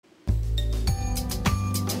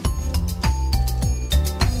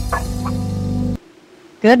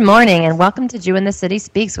Good morning, and welcome to Jew in the City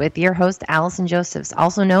Speaks with your host, Allison Josephs,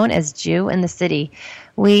 also known as Jew in the City.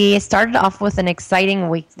 We started off with an exciting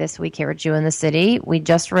week this week here at Jew in the City. We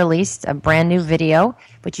just released a brand new video,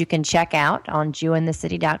 which you can check out on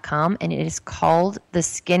jewinthecity.com, and it is called The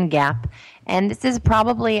Skin Gap. And this is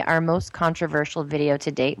probably our most controversial video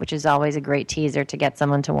to date, which is always a great teaser to get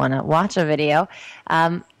someone to want to watch a video.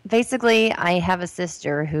 Basically, I have a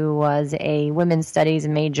sister who was a women's studies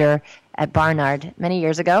major at Barnard many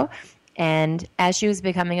years ago, and as she was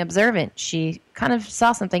becoming observant, she kind of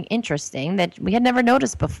saw something interesting that we had never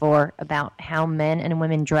noticed before about how men and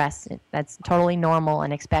women dress. That's totally normal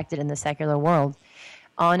and expected in the secular world.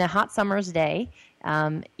 On a hot summer's day,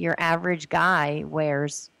 your average guy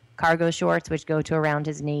wears cargo shorts, which go to around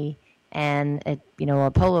his knee, and a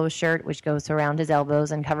polo shirt, which goes to around his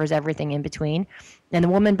elbows and covers everything in between. And the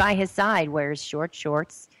woman by his side wears short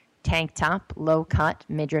shorts, tank top, low cut,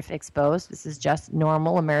 midriff exposed. This is just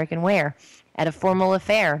normal American wear. At a formal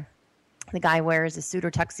affair, the guy wears a suit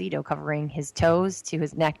or tuxedo covering his toes to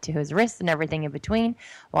his neck to his wrists and everything in between,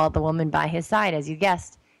 while the woman by his side, as you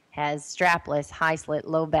guessed, has strapless, high slit,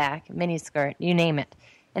 low back, miniskirt, you name it.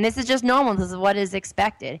 And this is just normal. This is what is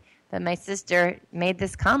expected. But my sister made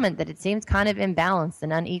this comment that it seems kind of imbalanced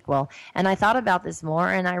and unequal. And I thought about this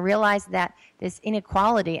more, and I realized that this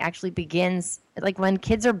inequality actually begins like when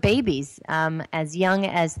kids are babies, as young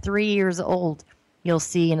as 3 years old. You'll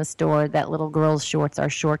see in a store that little girls' shorts are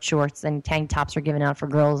short shorts, and tank tops are given out for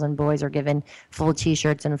girls, and boys are given full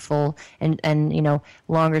T-shirts and full and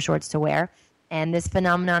longer shorts to wear. And this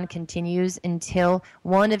phenomenon continues until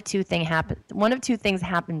one of two things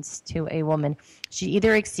happens to a woman. She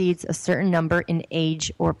either exceeds a certain number in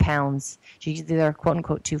age or pounds. She's either, quote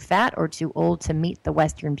unquote, too fat or too old to meet the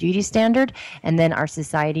Western beauty standard. And then our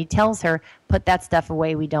society tells her, put that stuff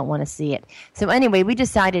away, we don't want to see it. So anyway, we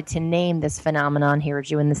decided to name this phenomenon here at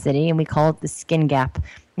Jew in the City, and we call it the skin gap.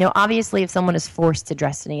 Obviously, if someone is forced to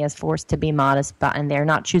dress and he is forced to be modest, and they're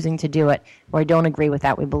not choosing to do it, or I don't agree with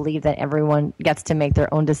that, we believe that everyone gets to make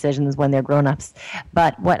their own decisions when they're grown-ups.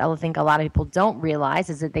 But what I think a lot of people don't realize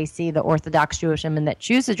is that they see the Orthodox Jewish women that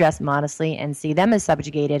choose to dress modestly and see them as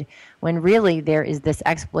subjugated, when really there is this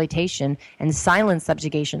exploitation and silent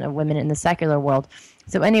subjugation of women in the secular world.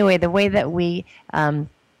 So anyway, the way that we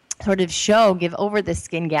give over this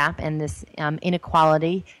skin gap and this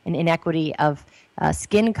inequality and inequity of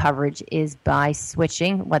skin coverage is by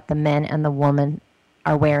switching what the men and the woman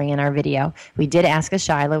are wearing in our video. We did ask a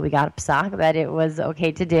Shiloh. We got a psak that it was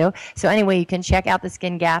okay to do. So anyway, you can check out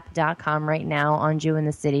theskingap.com right now on Jew in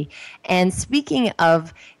the City. And speaking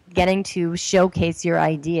of getting to showcase your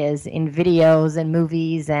ideas in videos and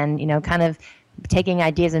movies and, kind of taking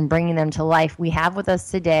ideas and bringing them to life, we have with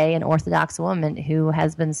us today an Orthodox woman who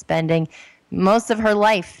has been spending most of her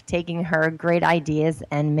life taking her great ideas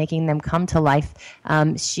and making them come to life.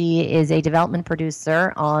 She is a development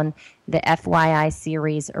producer on the FYI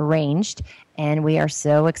series Arranged, and we are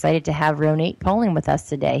so excited to have Ronit Poling with us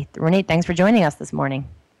today. Ronit, thanks for joining us this morning.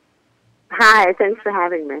 Hi, thanks for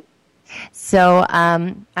having me. So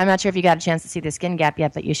I'm not sure if you got a chance to see The Skin Gap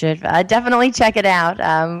yet, but you should definitely check it out.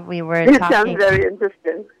 It sounds very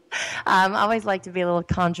interesting. I always like to be a little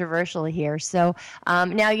controversial here. So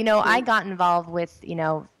now, I got involved with,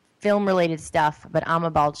 film-related stuff, but I'm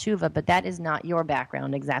a Baal Tshuva, but that is not your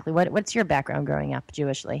background exactly. What's your background growing up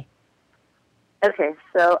Jewishly? Okay,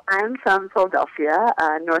 so I'm from Philadelphia,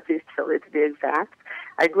 Northeast Philly to be exact.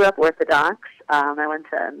 I grew up Orthodox. I went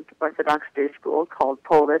to an Orthodox day school called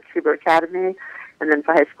Polis Hebrew Academy, and then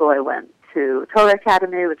for high school I went to Torah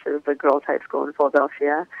Academy, which is the girls' high school in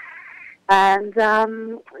Philadelphia. And,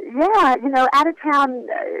 out of town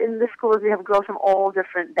in the schools, you have girls from all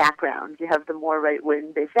different backgrounds. You have the more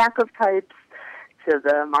right-wing Beis Yaakov types, to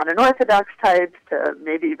the modern Orthodox types, to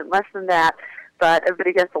maybe even less than that. But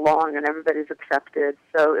everybody gets along and everybody's accepted.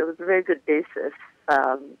 So it was a very good basis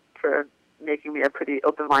for making me a pretty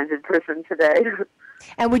open-minded person today.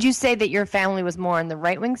 And would you say that your family was more on the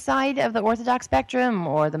right-wing side of the Orthodox spectrum,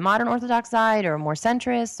 or the modern Orthodox side, or more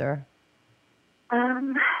centrist, or?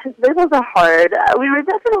 This was hard. We were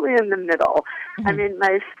definitely in the middle. Mm-hmm. I mean,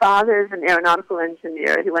 my father's an aeronautical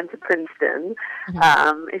engineer. He went to Princeton.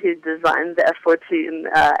 Mm-hmm. He designed the F-14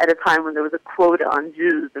 at a time when there was a quota on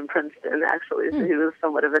Jews in Princeton, actually. So he was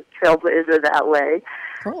somewhat of a trailblazer that way.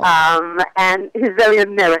 Cool. And he's very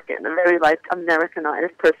American, a very,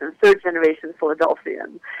 Americanized person, third-generation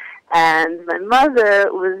Philadelphian. And my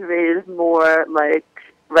mother was raised more like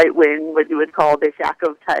right-wing, what you would call Beis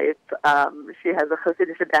Yaakov type. She has a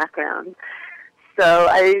Hasidic background. So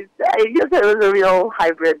I guess it was a real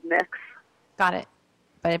hybrid mix. Got it.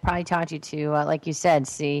 But it probably taught you to, like you said,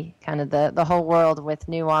 see kind of the whole world with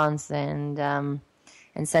nuance and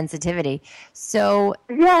sensitivity. So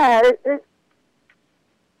Yeah,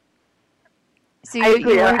 so I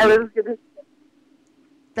agree.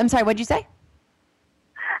 I'm sorry, what'd you say?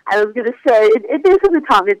 I was going to say, it basically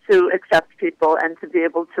taught me to accept people and to be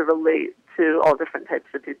able to relate to all different types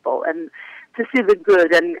of people and to see the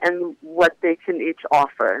good and what they can each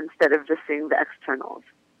offer instead of just seeing the externals.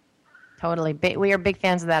 Totally. We are big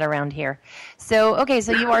fans of that around here. So, okay,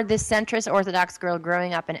 so you are this centrist Orthodox girl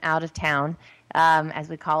growing up and out of town, as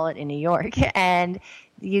we call it in New York, and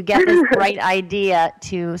you get this bright idea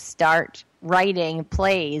to start writing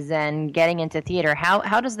plays and getting into theater.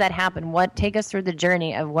 How does that happen? Take us through the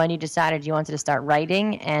journey of when you decided you wanted to start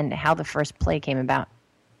writing and how the first play came about.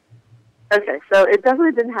 Okay, so it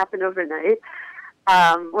definitely didn't happen overnight.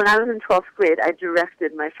 When I was in 12th grade, I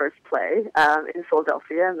directed my first play in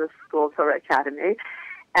Philadelphia in the School of Torah Academy,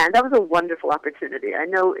 and that was a wonderful opportunity. I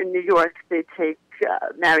know in New York they take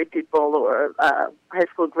married people or high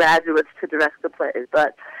school graduates to direct the plays,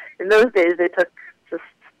 but in those days they took just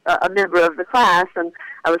a member of the class, and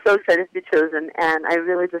I was so excited to be chosen, and I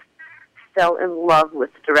really just fell in love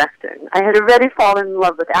with directing. I had already fallen in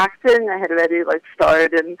love with acting. I had already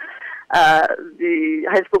starred in the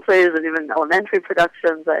high school plays and even elementary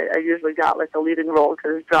productions. I usually got a leading role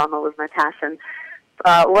because drama was my passion.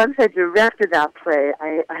 Once I directed that play,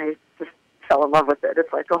 I just fell in love with it.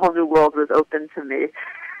 It's like a whole new world was open to me.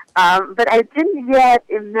 But I didn't yet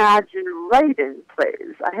imagine writing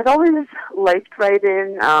plays. I had always liked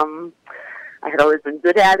writing. I had always been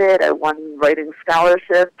good at it. I won writing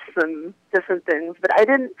scholarships and different things, but I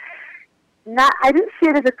didn't see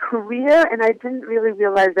it as a career, and I didn't really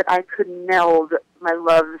realize that I could meld my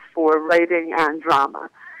loves for writing and drama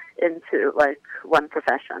into one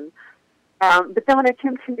profession. But then when I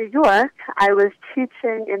came to New York, I was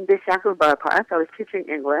teaching in Beis Yaakov Borough Park. I was teaching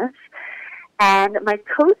English, and my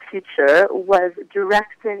co-teacher was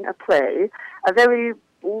directing a play, a very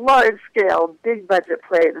large-scale, big-budget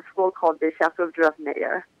play in a school called Beis Yaakov Drav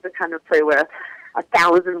Meir, the kind of play where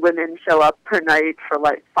 1,000 women show up per night for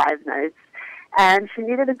 5 nights. And she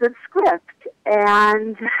needed a good script,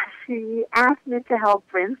 and she asked me to help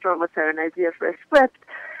brainstorm with her an idea for a script.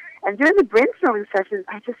 And during the brainstorming sessions,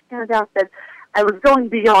 I just found out that I was going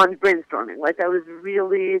beyond brainstorming. I was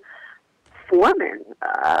really forming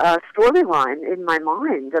a storyline in my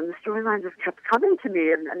mind, and the storyline just kept coming to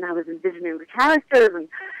me, and I was envisioning the characters, and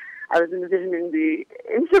I was envisioning the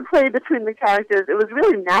interplay between the characters. It was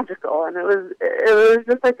really magical, and it was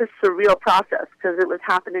just a surreal process because it was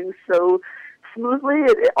happening so smoothly,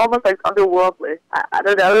 it almost otherworldly. I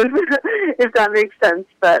don't know if that makes sense,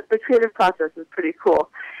 but the creative process is pretty cool.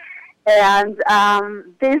 And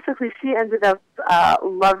basically, she ended up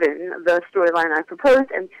loving the storyline I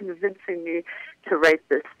proposed and convincing me to write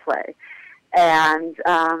this play. And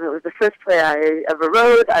it was the first play I ever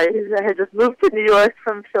wrote. I had just moved to New York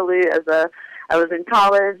from Philly I was in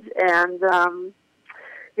college, and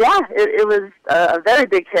it was a very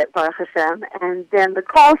big hit, Baruch Hashem. And then the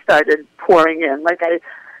calls started pouring in. I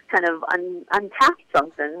kind of untapped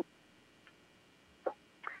something.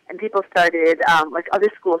 And people started, other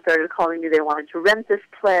schools started calling me. They wanted to rent this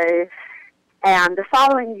play. And the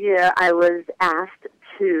following year, I was asked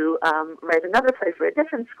to write another play for a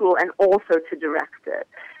different school and also to direct it.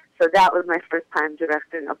 So that was my first time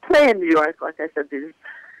directing a play in New York. Like I said, these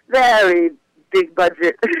very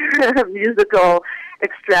big-budget musical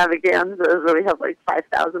extravaganzas where we have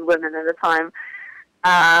 5,000 women at a time.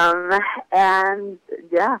 And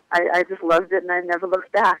yeah, I just loved it, and I never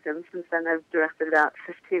looked back. And since then, I've directed about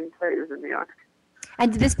 15 plays in New York.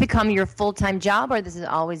 And did this become your full-time job, or this has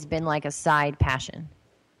always been a side passion?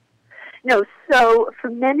 No, so for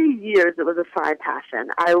many years, it was a side passion.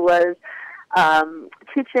 I was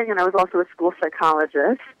teaching, and I was also a school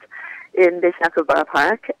psychologist in Beis Yaakov Borough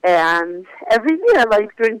Park. And every year,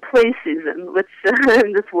 during play season, which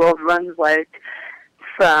in this world runs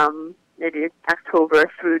from maybe October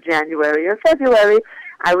through January or February,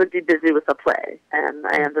 I would be busy with a play. And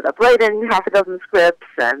I ended up writing half a dozen scripts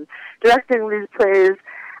and directing these plays.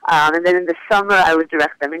 And then in the summer, I would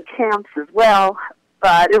direct them in camps as well.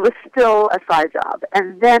 But it was still a side job.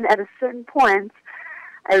 And then at a certain point,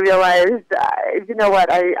 I realized, you know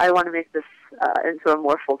what, I want to make this into a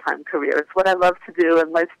more full-time career. It's what I love to do,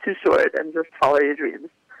 and life's too short, and just follow your dreams.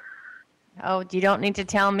 Oh, you don't need to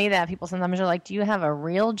tell me that. People sometimes are like, do you have a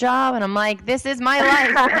real job? And I'm like, this is my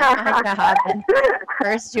life. My job. And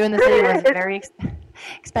first, Jew in the City was a very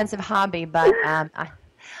expensive hobby, but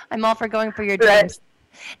I'm all for going for your dreams.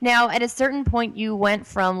 Now, at a certain point, you went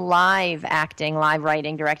from live acting, live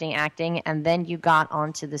writing, directing, acting, and then you got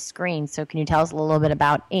onto the screen. So can you tell us a little bit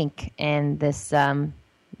about Ink and this? I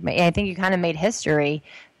think you kind of made history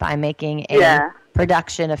by making a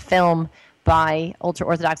production, a film by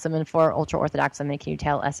ultra-Orthodox women for ultra-Orthodox women. Can you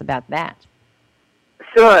tell us about that?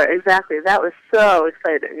 Sure, exactly. That was so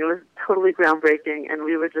exciting. It was totally groundbreaking, and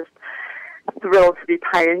we were just thrilled to be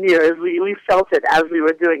pioneers. We felt it as we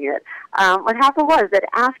were doing it. What happened was that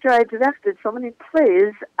after I directed so many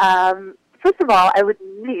plays, first of all, I would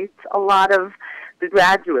meet a lot of the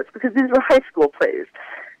graduates, because these were high school plays.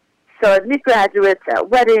 So I'd meet graduates at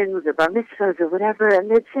weddings or bar mitzvahs or whatever, and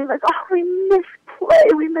they'd say, like, oh, we miss play.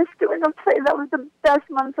 We miss doing a play. That was the best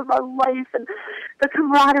months of our life, and the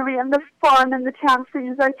camaraderie and the fun and the chance to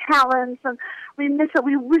use our talents, and we miss it.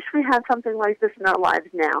 We wish we had something like this in our lives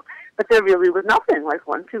now. But there really was nothing. Like,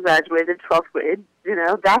 once you graduated 12th grade,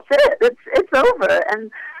 that's it. It's over. And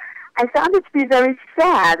I found it to be very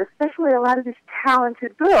sad, especially a lot of these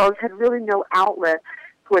talented girls had really no outlet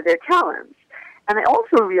for their talents. And I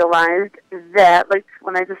also realized that, like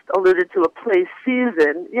when I just alluded to a play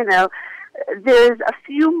season, there's a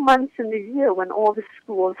few months in the year when all the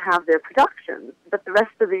schools have their productions, but the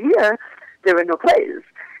rest of the year there are no plays.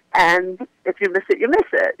 And if you miss it, you miss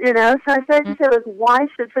it, So I started to say, like, why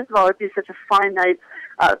should, first of all, it be such a finite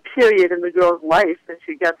period in the girl's life that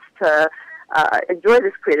she gets to enjoy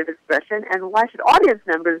this creative expression, and why should audience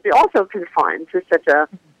members be also confined to such a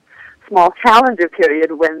small calendar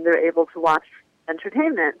period when they're able to watch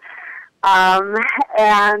entertainment?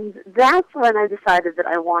 And that's when I decided that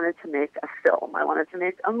I wanted to make a film. I wanted to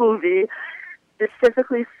make a movie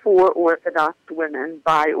specifically for Orthodox women,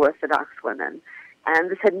 by Orthodox women.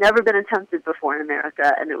 And this had never been attempted before in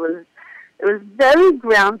America, and it was very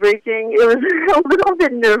groundbreaking. It was a little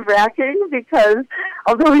bit nerve-wracking because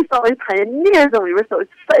although we felt like pioneers and we were so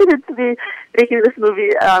excited to be making this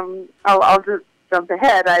movie, I'll just jump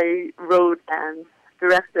ahead. I wrote and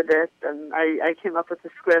directed it, and I came up with the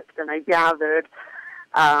script, and I gathered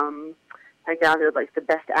like the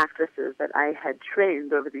best actresses that I had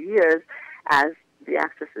trained over the years as the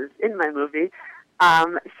actresses in my movie.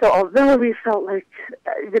 So although we felt like,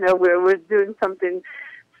 we're doing something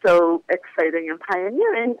so exciting and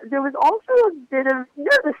pioneering, there was also a bit of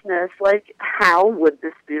nervousness, like, how would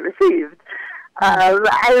this be received?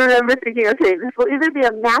 I remember thinking, okay, this will either be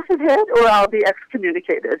a massive hit or I'll be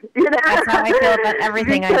excommunicated. That's how I feel about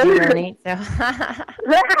everything I do, Ernie. So.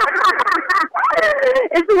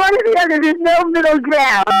 It's one or the other. There's no middle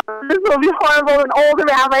ground. This will be horrible, and all the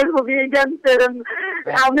rabbis will be against it, and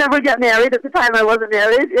I'll never get married. At the time, I wasn't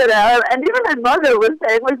married, And even my mother was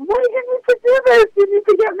saying, like, why do you need to do this? You need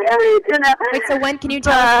to get married, Wait, so when can you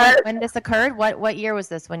tell us when this occurred? What year was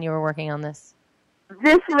this when you were working on this?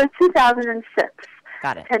 This was 2006.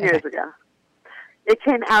 Got it. 10 years ago. It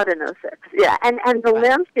came out in 06. Yeah, and the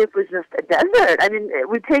landscape was just a desert. I mean,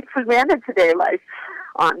 we take for granted today, like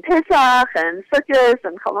on Pesach and Sukkot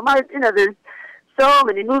and Cholamart, there's so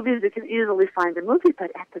many movies you can easily find a movie,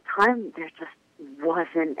 but at the time there just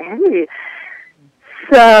wasn't any.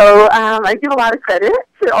 So I give a lot of credit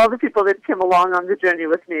to all the people that came along on the journey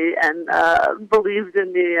with me and believed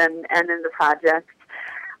in me and in the project.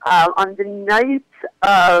 On the night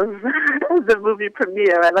of the movie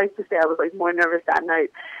premiere, I like to say I was like more nervous that night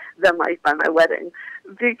than like by my wedding,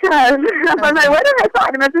 because by my wedding I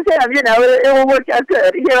thought, I meant to say, it will work out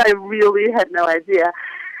good. Here I really had no idea.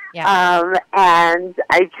 Yeah. And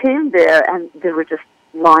I came there, and there were just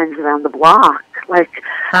lines around the block, like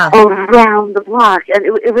around the block, and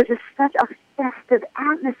it was just such a festive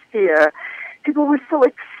atmosphere. People were so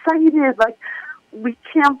excited, like, we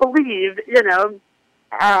can't believe,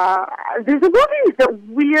 there's a movie that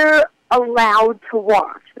we're allowed to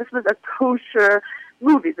watch. This was a kosher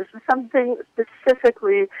movie. This was something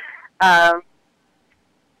specifically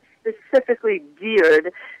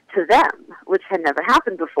geared to them, which had never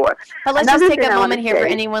happened before. But let's just take a moment here for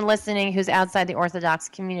anyone listening who's outside the Orthodox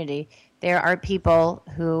community. There are people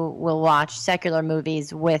who will watch secular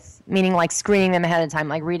movies meaning like screening them ahead of time,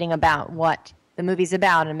 like reading about what the movie's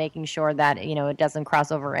about and making sure that it doesn't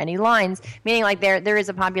cross over any lines, meaning like there is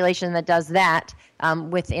a population that does that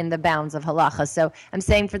within the bounds of halacha. So I'm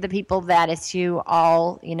saying for the people that eschew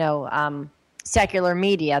all secular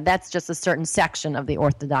media, that's just a certain section of the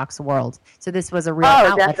Orthodox world. So this was a real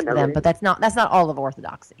outlet for them, but that's not all of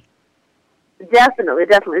Orthodoxy. Definitely.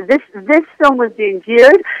 This film was being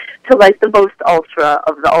geared to like the most ultra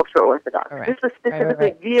of the ultra Orthodox. Correct. This was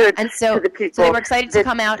specifically geared to the people. So they were excited to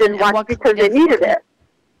come out and watch because they needed it.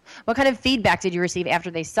 What kind of feedback did you receive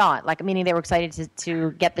after they saw it? Like, meaning they were excited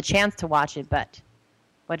to get the chance to watch it, but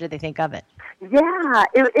What did they think of it? Yeah,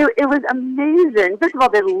 it was amazing. First of all,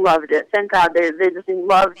 they loved it. Thank God they just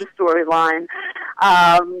loved the storyline.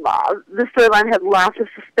 The storyline had lots of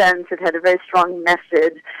suspense. It had a very strong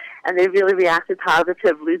message, and they really reacted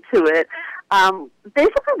positively to it.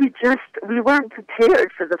 Basically, we weren't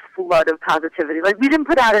prepared for the flood of positivity. Like, we didn't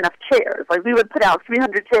put out enough chairs. Like, we would put out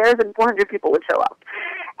 300 chairs and 400 people would show up.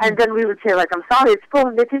 And then we would say, like, I'm sorry, it's full.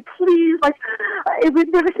 And they'd say, please, like,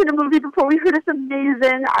 we've never seen a movie before. We heard it's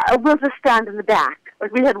amazing. We'll just stand in the back.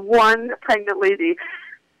 Like, we had one pregnant lady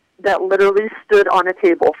that literally stood on a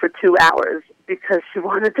table for 2 hours because she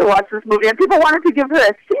wanted to watch this movie. And people wanted to give her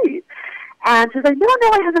a seat. And she's like, no,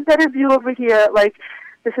 I have a better view over here. Like,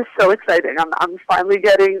 this is so exciting. I'm finally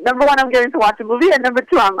getting, number one, I'm getting to watch a movie, and number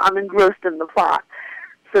two, I'm engrossed in the plot.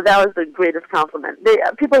 So that was the greatest compliment.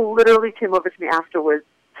 People literally came over to me afterwards,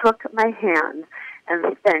 took my hand,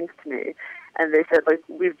 and thanked me. And they said, like,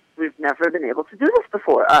 we've never been able to do this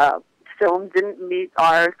before. Film didn't meet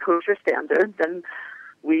our kosher standards, and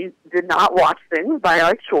we did not watch things by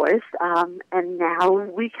our choice. And now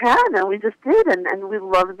we can, and we just did, and we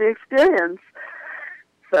loved the experience.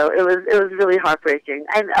 So it was really heartbreaking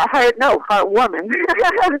and heartwarming.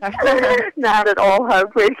 Not at all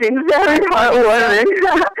heartbreaking, very heartwarming.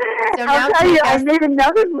 So I'll tell you, I made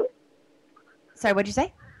another. Sorry, what'd you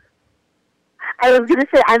say? I was going to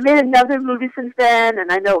say I made another movie since then,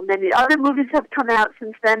 and I know many other movies have come out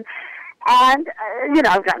since then. And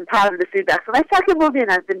I've gotten positive feedback for my second movie, and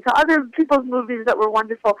I've been to other people's movies that were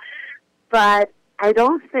wonderful. But I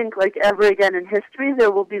don't think, like, ever again in history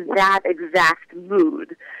there will be that exact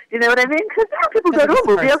mood. You know what I mean? Because now people go to a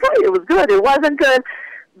movie, okay, it was good, it wasn't good,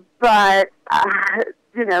 but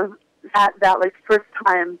that like first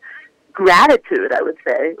time gratitude, I would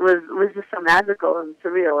say, was just so magical and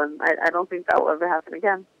surreal, and I don't think that will ever happen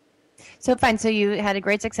again. So fine. So you had a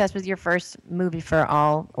great success with your first movie for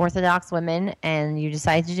all Orthodox women, and you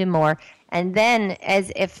decided to do more. And then,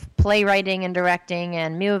 as if playwriting and directing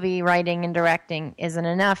and movie writing and directing isn't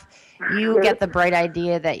enough, you get the bright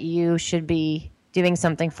idea that you should be doing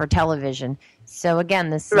something for television. So again,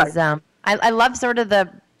 this is I love sort of the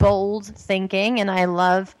bold thinking, and I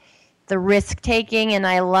love the risk taking, and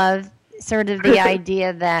I love sort of the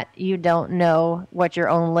idea that you don't know what your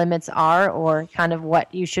own limits are or kind of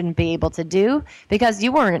what you shouldn't be able to do because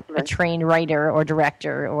you weren't a trained writer or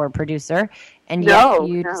director or producer, and yet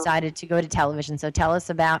you decided to go to television. So tell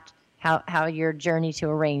us about how your journey to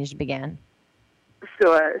Arranged began.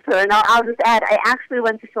 Sure. And I'll just add, I actually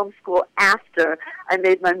went to film school after I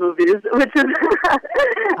made my movies, which is,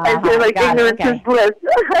 I say, like, ignorance is bliss.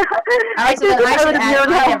 All right, so then I should add,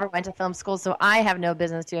 I never went to film school, so I have no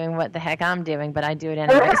business doing what the heck I'm doing, but I do it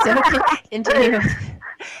anyway. So continue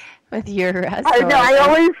with your story. I know. I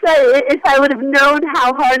always say, if I would have known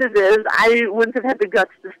how hard it is, I wouldn't have had the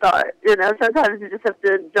guts to start. Sometimes you just have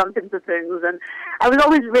to jump into things. And I was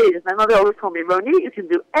always raised. My mother always told me, Roni, you can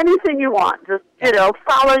do anything you want. Just,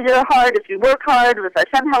 follow your heart. If you work hard, if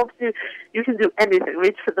Hashem helps you, you can do anything.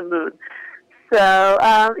 Reach for the moon. So,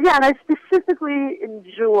 and I specifically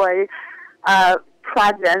enjoy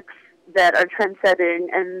projects that are trend-setting,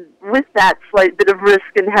 and with that slight bit of risk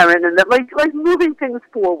inherent, and that like moving things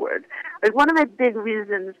forward. Like, one of my big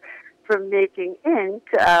reasons for making Ink,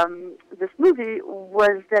 this movie,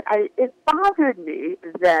 was that it bothered me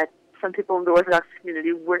that some people in the Orthodox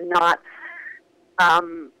community were not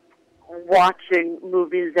watching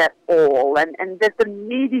movies at all, and that the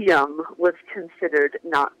medium was considered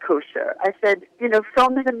not kosher. I said,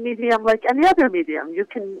 film is a medium like any other medium. You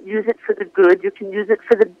can use it for the good, you can use it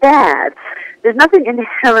for the bad. There's nothing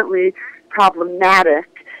inherently problematic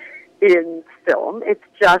in film. It's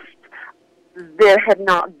just there had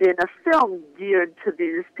not been a film geared to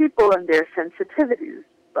these people and their sensitivities.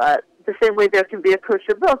 But the same way there can be a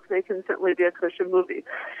kosher book, there can certainly be a kosher movie.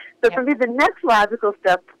 So for me, the next logical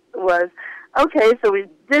step was, okay, so we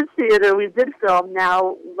did theater, we did film,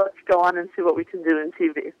 now let's go on and see what we can do in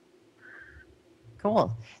TV.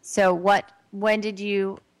 Cool. So when did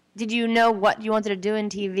you know what you wanted to do in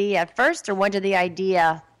TV at first, or when did the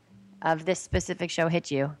idea of this specific show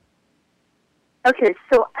hit you? Okay,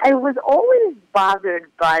 so I was always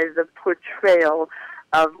bothered by the portrayal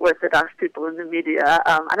of Orthodox people in the media.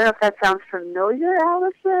 I don't know if that sounds familiar,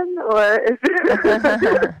 Allison, or if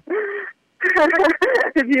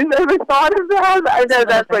you've ever thought of that. I know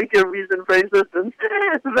that's like your reason for existence.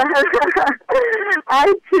 But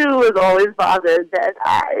I, too, was always bothered that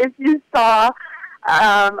if you saw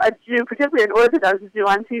a Jew, particularly an Orthodox Jew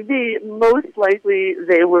on TV, most likely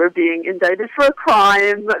they were being indicted for a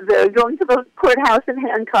crime. They're going to the courthouse in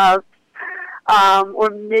handcuffs. or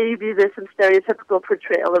maybe there's some stereotypical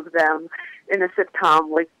portrayal of them in a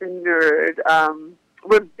sitcom like The Nerd.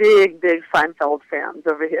 We're big Seinfeld fans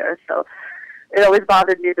over here, so it always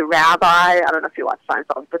bothered me. The rabbi, I don't know if you watch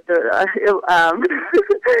Seinfeld, but the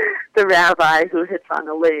rabbi who hits on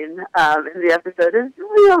Elaine in the episode is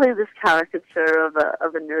really this caricature of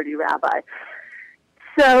a nerdy rabbi.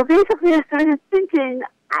 So basically I started thinking,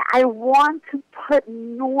 I want to put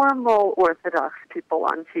normal Orthodox people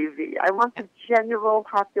on TV. I want the general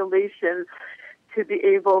population to be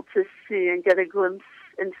able to see and get a glimpse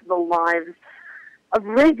into the lives of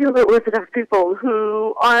regular Orthodox people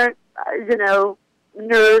who aren't,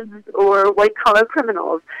 nerds or white-collar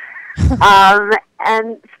criminals.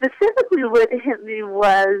 And specifically what hit me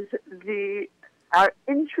was our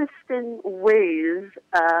interesting ways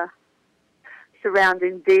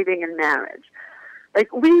surrounding dating and marriage. Like,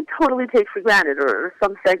 we totally take for granted, or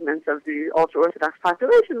some segments of the ultra-Orthodox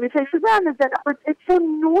population, we take for granted that it's so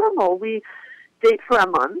normal. We date for a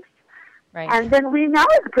month, right, and then we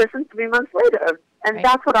marry the person 3 months later. And right.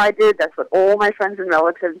 That's what I did. That's what all my friends and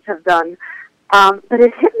relatives have done. But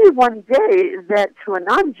it hit me one day that to a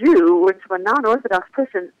non-Jew or to a non-Orthodox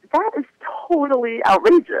person, that is totally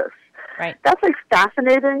outrageous. Right. That's like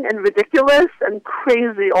fascinating and ridiculous and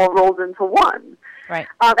crazy all rolled into one. Right.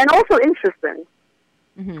 And also interesting.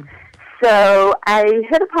 Mm-hmm. So I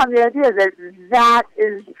hit upon the idea that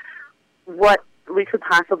is what we could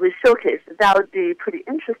possibly showcase. That would be pretty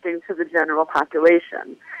interesting to the general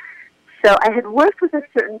population. So I had worked with a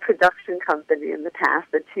certain production company in the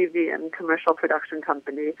past, a TV and commercial production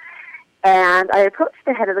company, and I approached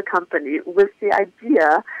the head of the company with the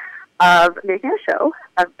idea of making a show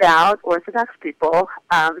about Orthodox people,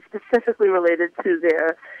 specifically related to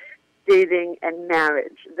their dating and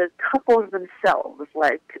marriage, the couples themselves,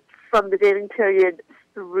 like from the dating period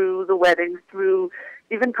through the wedding, through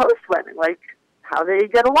even post-wedding, like how they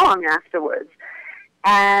get along afterwards.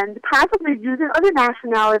 And possibly using other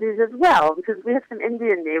nationalities as well, because we have some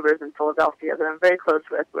Indian neighbors in Philadelphia that I'm very close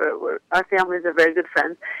with. Our families are very good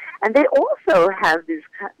friends. And they also have these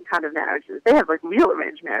kind of marriages. They have, like, real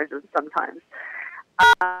arranged marriages sometimes.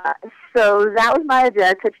 So that was my idea.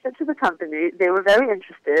 I pitched it to the company. They were very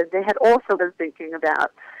interested. They had also been thinking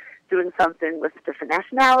about doing something with different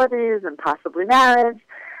nationalities and possibly marriage.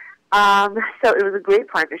 So it was a great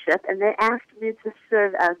partnership, and they asked me to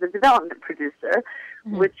serve as the development producer,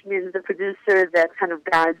 mm-hmm. which means the producer that kind of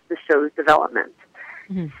guides the show's development.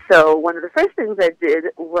 Mm-hmm. So one of the first things I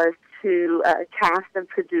did was to cast and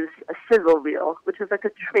produce a sizzle reel, which is like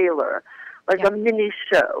a trailer, like a mini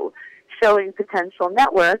show, showing potential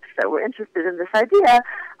networks that were interested in this idea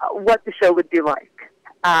what the show would be like.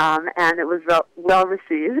 And it was well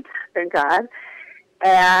received, thank God.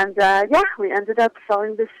 And, we ended up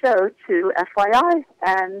selling this show to FYI,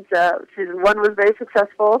 and season 1 was very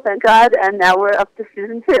successful, thank God, and now we're up to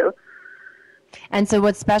season 2. And so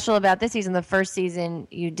what's special about this season, the first season,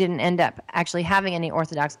 you didn't end up actually having any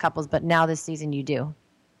Orthodox couples, but now this season you do.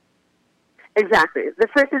 Exactly. The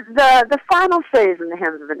first is the final phase in the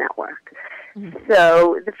hands of the network. Mm-hmm.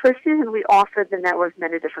 So the first season we offered the network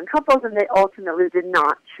many different couples, and they ultimately did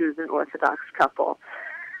not choose an Orthodox couple.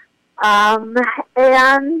 And,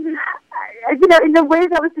 in a way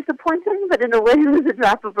that was disappointing, but in a way it was a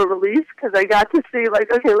drop of a relief, because I got to see,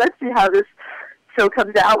 like, okay, let's see how this show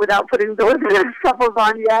comes out without putting those couples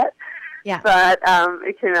on yet. Yeah. But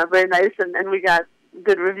it came out very nice, and we got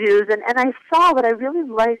good reviews. And I saw what I really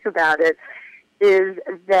like about it is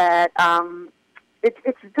that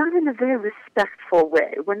it's done in a very respectful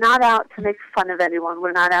way. We're not out to make fun of anyone.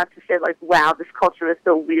 We're not out to say, like, wow, this culture is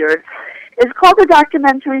so weird. It's called a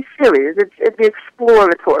documentary series. It's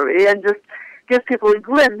exploratory and just gives people a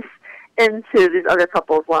glimpse into these other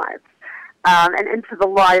couples' lives and into the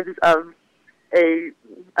lives of a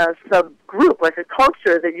subgroup, like a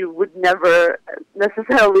culture that you would never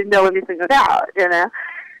necessarily know anything about,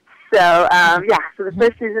 So, so the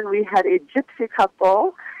first season we had a gypsy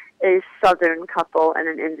couple, a Southern couple, and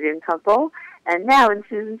an Indian couple. And now in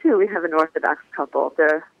season 2, we have an Orthodox couple.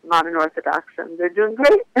 They're modern Orthodox, and they're doing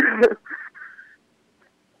great.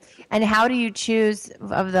 And how do you choose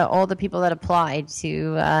of all the people that applied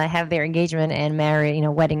to have their engagement and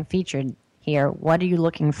wedding featured here? What are you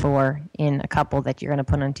looking for in a couple that you're going to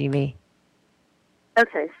put on TV?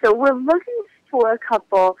 Okay, so we're looking for a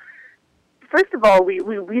couple. First of all, we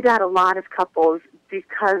weed out a lot of couples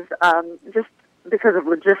because of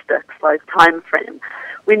logistics, like time frame.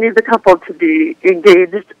 We need the couple to be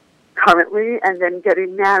engaged currently and then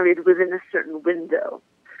getting married within a certain window.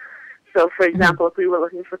 So, for example, if we were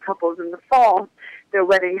looking for couples in the fall, their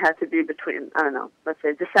wedding had to be between, let's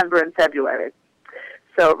say December and February.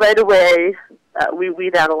 So right away, we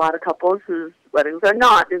weed out a lot of couples whose weddings are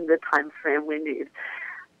not in the time frame we need.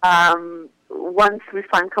 Once we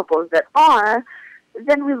find couples that are,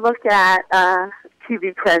 then we look at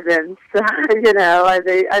TV presence. Are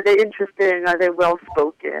they interesting? Are they well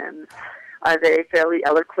spoken? Are they fairly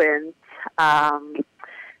eloquent?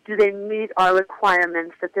 Do they meet our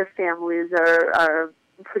requirements that their families are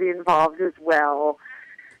pretty involved as well,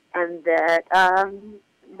 and that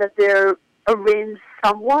they're arranged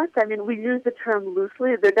somewhat? I mean, we use the term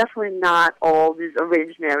loosely. They're definitely not all these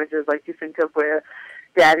arranged marriages like you think of where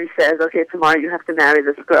daddy says, okay, tomorrow you have to marry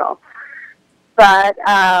this girl. But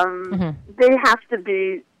they have to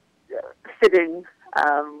be fitting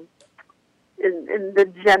in the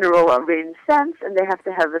general arranged sense, and they have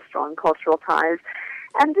to have a strong cultural ties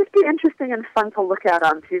and just be interesting and fun to look at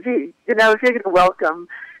on TV. If you're going to welcome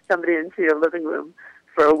somebody into your living room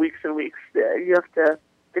for weeks and weeks, you have to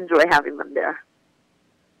enjoy having them there.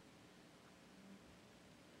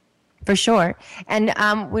 For sure. And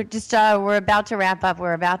we're about to wrap up.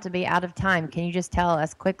 We're about to be out of time. Can you just leave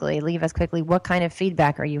us quickly, what kind of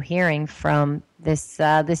feedback are you hearing from this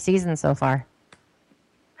season so far?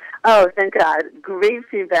 Oh, thank God. Great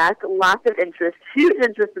feedback, lots of interest, huge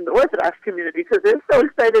interest in the Orthodox community because they're so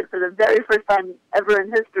excited for the very first time ever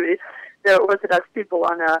in history there are Orthodox people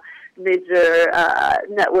on a major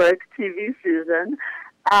network TV season.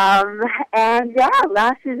 And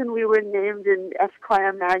last season we were named in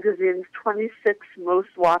Esquire magazine's 26 most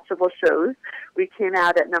watchable shows. We came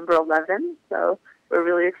out at number 11, so we're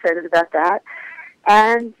really excited about that.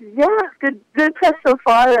 And good press so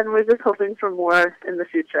far, and we're just hoping for more in the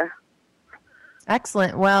future.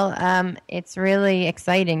 Excellent. Well, it's really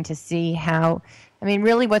exciting to see how,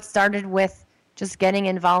 really what started with just getting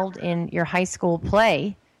involved in your high school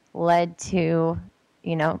play led to,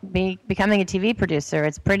 becoming a TV producer.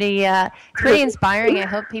 It's pretty inspiring. I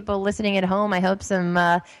hope people listening at home, I hope some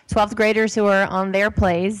 12th graders who are on their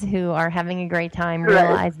plays who are having a great time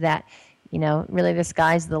realize that, really the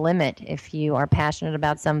sky's the limit if you are passionate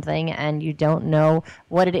about something and you don't know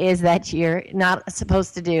what it is that you're not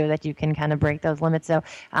supposed to do, that you can kind of break those limits. So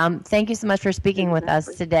thank you so much for speaking with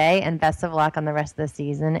us today, and best of luck on the rest of the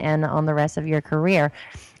season and on the rest of your career.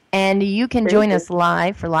 And you can join us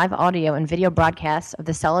live for live audio and video broadcasts of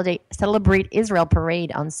the Celebrate Israel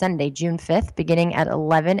Parade on Sunday, June 5th, beginning at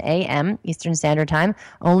 11 a.m. Eastern Standard Time,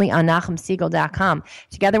 only on NachumSegal.com.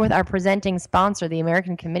 Together with our presenting sponsor, the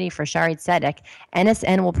American Committee for Shaarei Tzedek,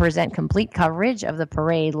 NSN will present complete coverage of the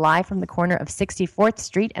parade live from the corner of 64th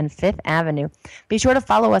Street and 5th Avenue. Be sure to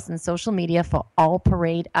follow us on social media for all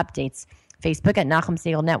parade updates. Facebook at Nachum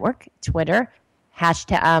Segal Network, Twitter,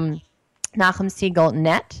 hashtag Nachum Segal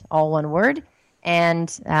Net, all one word,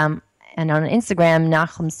 and on Instagram,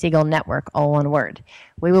 Nachum Segal Network, all one word.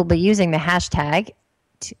 We will be using the hashtag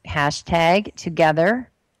together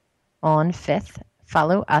on 5th.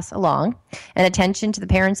 Follow us along. And attention to the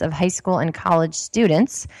parents of high school and college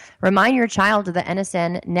students. Remind your child of the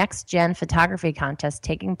NSN Next Gen Photography Contest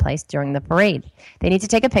taking place during the parade. They need to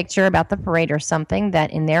take a picture about the parade or something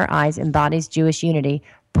that in their eyes embodies Jewish unity,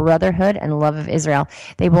 brotherhood, and love of Israel.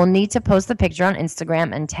 They will need to post the picture on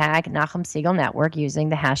Instagram and tag Nachum Segal Network using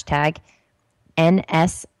the hashtag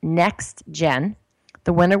NSNextGen.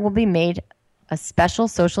 The winner will be made a special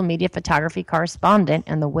social media photography correspondent,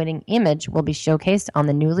 and the winning image will be showcased on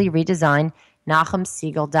the newly redesigned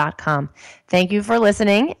NachumSegal.com. Thank you for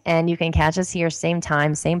listening, and you can catch us here same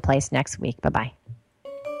time, same place next week. Bye-bye.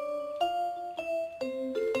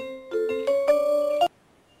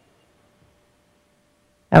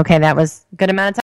 Okay, that was a good amount of time.